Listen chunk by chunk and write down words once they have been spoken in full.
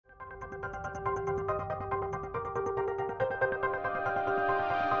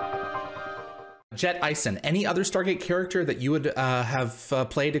Jet Ison, any other Stargate character that you would have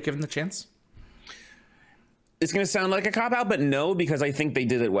played if given the chance? It's going to sound like a cop-out, but no, because I think they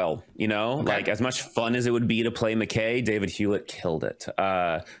did it well, you know? Okay. Like, as much fun as it would be to play McKay, David Hewlett killed it.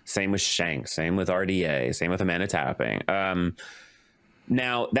 Same with Shank, same with RDA, same with Amanda Tapping.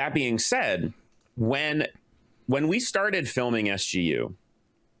 Now, that being said, when we started filming SGU,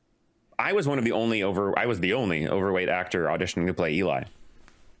 I was the only overweight actor auditioning to play Eli.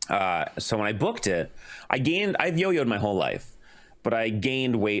 So when I booked it, I've yo-yoed my whole life, but I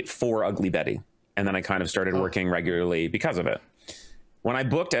gained weight for Ugly Betty. And then I kind of started working regularly because of it. When I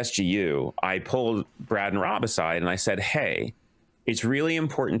booked SGU, I pulled Brad and Rob aside and I said, hey, it's really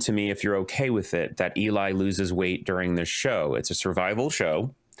important to me, if you're okay with it, that Eli loses weight during this show. It's a survival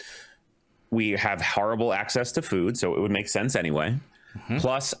show. We have horrible access to food, so it would make sense anyway.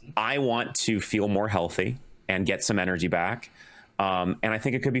 Plus, I want to feel more healthy and get some energy back. And I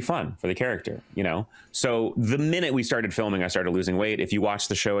think it could be fun for the character, you know? So the minute we started filming, I started losing weight. If you watch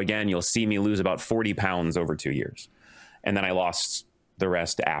the show again, you'll see me lose about 40 pounds over 2 years. And then I lost the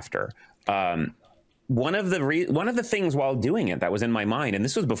rest after. One of the things while doing it that was in my mind, and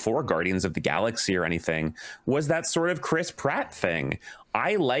this was before Guardians of the Galaxy or anything, was that sort of Chris Pratt thing.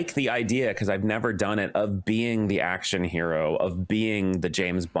 I like the idea, because I've never done it, of being the action hero, of being the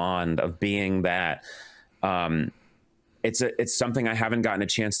James Bond, of being that. It's something I haven't gotten a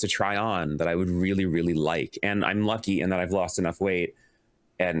chance to try on that I would really, really like. And I'm lucky in that I've lost enough weight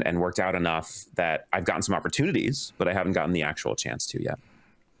and worked out enough that I've gotten some opportunities, but I haven't gotten the actual chance to yet.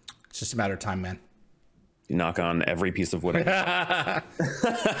 It's just a matter of time, man. You knock on every piece of wood.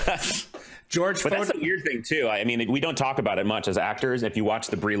 George, but that's a weird thing too. I mean, we don't talk about it much as actors. If you watch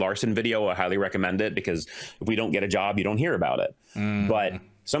the Brie Larson video, I highly recommend it, because if we don't get a job, you don't hear about it. But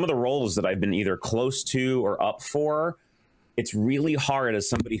some of the roles that I've been either close to or up for, it's really hard as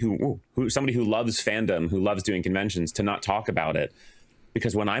somebody who loves fandom, who loves doing conventions, to not talk about it.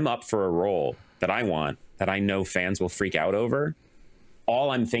 Because when I'm up for a role that I want, that I know fans will freak out over,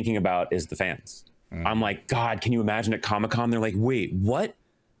 all I'm thinking about is the fans. I'm like, God, can you imagine at Comic-Con? They're like, wait, what?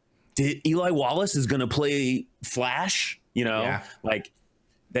 Eli Wallace is going to play Flash? You know, like,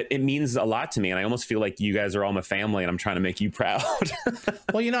 that it means a lot to me. And I almost feel like you guys are all my family and I'm trying to make you proud.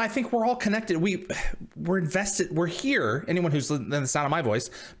 Well, you know, I think we're all connected. We're invested. We're here. Anyone who's in the sound of my voice,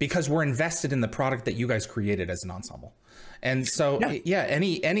 because we're invested in the product that you guys created as an ensemble. And so, yeah,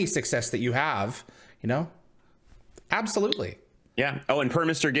 any success that you have, you know, absolutely. Yeah. Oh, and per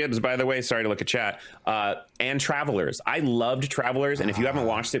Mr. Gibbs, by the way, sorry to look at chat, and Travelers. I loved Travelers. And if you haven't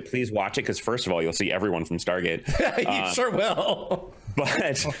watched it, please watch it. Because first of all, you'll see everyone from Stargate. You sure will.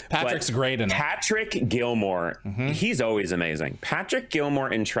 But Patrick's great in it. Patrick Gilmore, he's always amazing. Patrick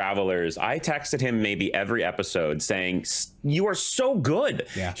Gilmore in Travelers, I texted him maybe every episode saying, you are so good.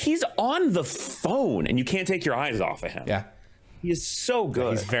 Yeah. He's on the phone and you can't take your eyes off of him. Yeah. He is so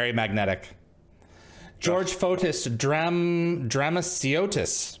good. He's very magnetic. George Fotis,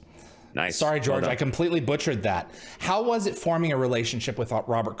 Dramaciotis. Nice. Sorry, George, I completely butchered that. How was it forming a relationship with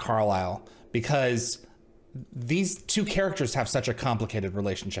Robert Carlyle? Because these two characters have such a complicated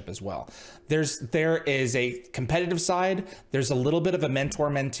relationship as well. There is a competitive side. There's a little bit of a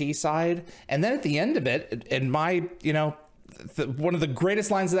mentor-mentee side. And then at the end of it, in my, you know, one of the greatest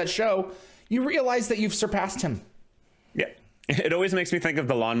lines of that show, you realize that you've surpassed him. Yeah. It always makes me think of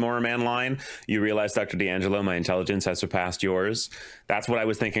the Lawnmower Man line. You realize, Dr. D'Angelo, my intelligence has surpassed yours. That's what I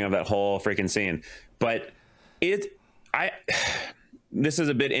was thinking of that whole freaking scene. But this is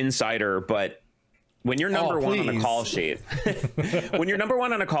a bit insider, but when you're number one on a call sheet,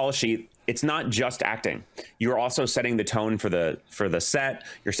 it's not just acting. You're also setting the tone for the set.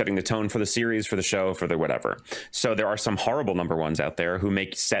 You're setting the tone for the series, for the show, for the whatever. So there are some horrible number ones out there who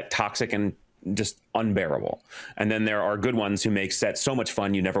make set toxic and just unbearable. And then there are good ones who make set so much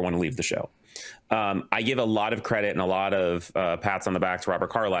fun you never want to leave the show. I give a lot of credit and a lot of pats on the back to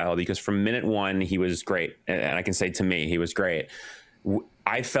Robert Carlyle, because from minute one, he was great. And I can say, to me, he was great.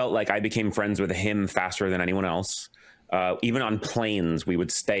 I felt like I became friends with him faster than anyone else. Even on planes, we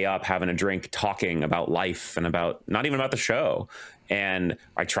would stay up having a drink, talking about life and about not even about the show. And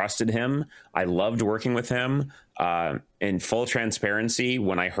I trusted him. I loved working with him. In full transparency,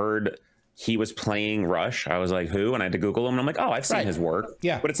 when I heard he was playing Rush, I was like, who? And I had to Google him. And I'm like, oh, I've seen his work.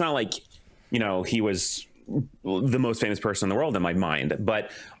 Yeah. But it's not like, you know, he was the most famous person in the world in my mind. But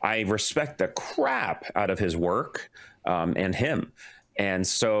I respect the crap out of his work and him. And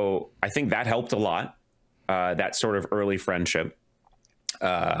so I think that helped a lot, that sort of early friendship.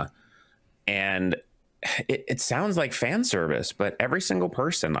 And it sounds like fan service, but every single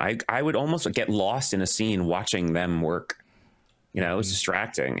person, I would almost get lost in a scene watching them work. You know, it was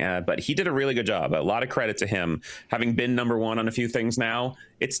distracting, but he did a really good job. A lot of credit to him. Having been #1 on a few things now,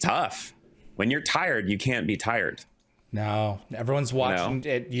 it's tough. When you're tired, you can't be tired. No, everyone's watching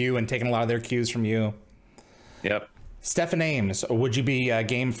you and taking a lot of their cues from you. Yep. Stephen Ames, would you be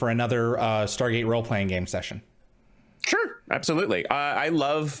game for another Stargate role-playing game session? Sure, absolutely. I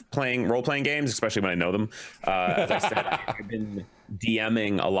love playing role-playing games, especially when I know them. As I said, I've been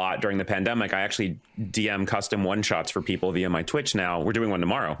DMing a lot during the pandemic. I actually DM custom one-shots for people via my Twitch now. We're doing one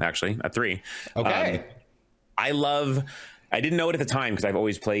tomorrow, actually, at 3. Okay. I didn't know it at the time because I've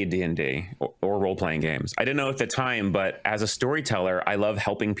always played D&D or role-playing games. I didn't know at the time, but as a storyteller, I love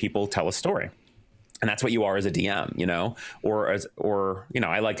helping people tell a story. And that's what you are as a DM, you know, or you know,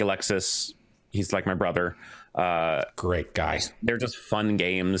 I like Alexis. He's like my brother. Great guy. They're just fun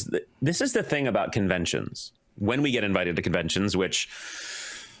games. This is the thing about conventions. When we get invited to conventions, which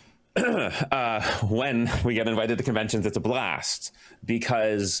when we get invited to conventions, it's a blast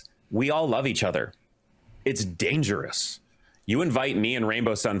because we all love each other. It's dangerous. You invite me and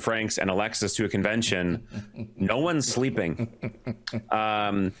Rainbow Sun Franks and Alexis to a convention, no one's sleeping.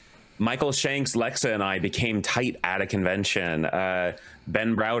 Michael Shanks, Lexa, and I became tight at a convention.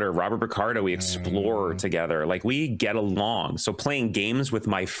 Ben Browder, Robert Picardo, we explore together. Like, we get along. So playing games with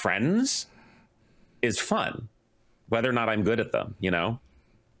my friends is fun, whether or not I'm good at them, you know?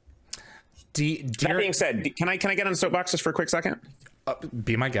 That being said, can I get on soapbox just for a quick second?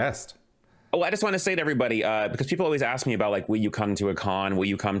 Be my guest. Oh, I just want to say to everybody, because people always ask me about, like, will you come to a con? Will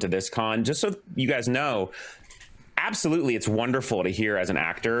you come to this con? Just so you guys know, absolutely, it's wonderful to hear as an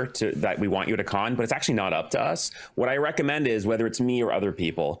actor that we want you to con, but it's actually not up to us. What I recommend is, whether it's me or other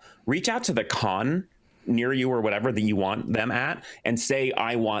people, reach out to the con near you or whatever that you want them at and say,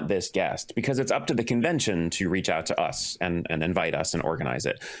 I want this guest, because it's up to the convention to reach out to us and invite us and organize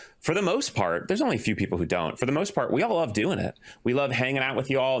it. For the most part, there's only a few people who don't. For the most part, we all love doing it. We love hanging out with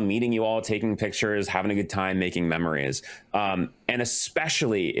you all, meeting you all, taking pictures, having a good time, making memories. And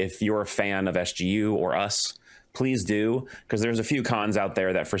especially if you're a fan of SGU or us, please do, because there's a few cons out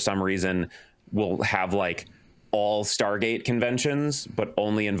there that for some reason will have like all Stargate conventions, but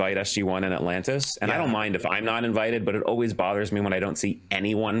only invite SG1 and Atlantis. And I don't mind if I'm not invited, but it always bothers me when I don't see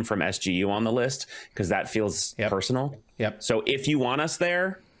anyone from SGU on the list, because that feels personal. So if you want us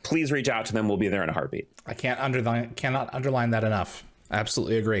there, please reach out to them. We'll be there in a heartbeat. I cannot underline that enough. I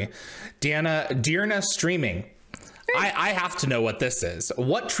absolutely agree. Dearna streaming. I have to know what this is.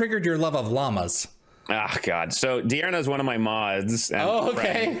 What triggered your love of llamas? Oh, God. So Deanna is one of my mods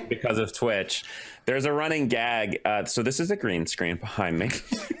and because of Twitch. There's a running gag. So this is a green screen behind me.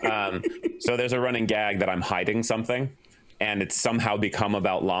 So there's a running gag that I'm hiding something, and it's somehow become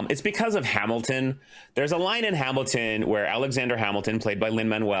about llama. It's because of Hamilton. There's a line in Hamilton where Alexander Hamilton, played by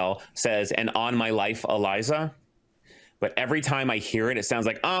Lin-Manuel, says, "And on my life, Eliza." But every time I hear it, it sounds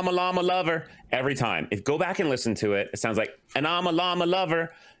like, "I'm a llama lover." Every time. If go back and listen to it, it sounds like, "And I'm a llama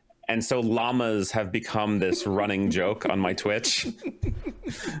lover." And so llamas have become this running joke on my Twitch.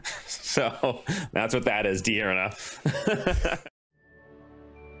 So that's what that is, Deanna.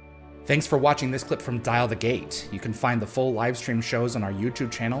 Thanks for watching this clip from Dial the Gate. You can find the full live stream shows on our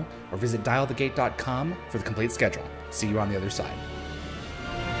YouTube channel or visit dialthegate.com for the complete schedule. See you on the other side.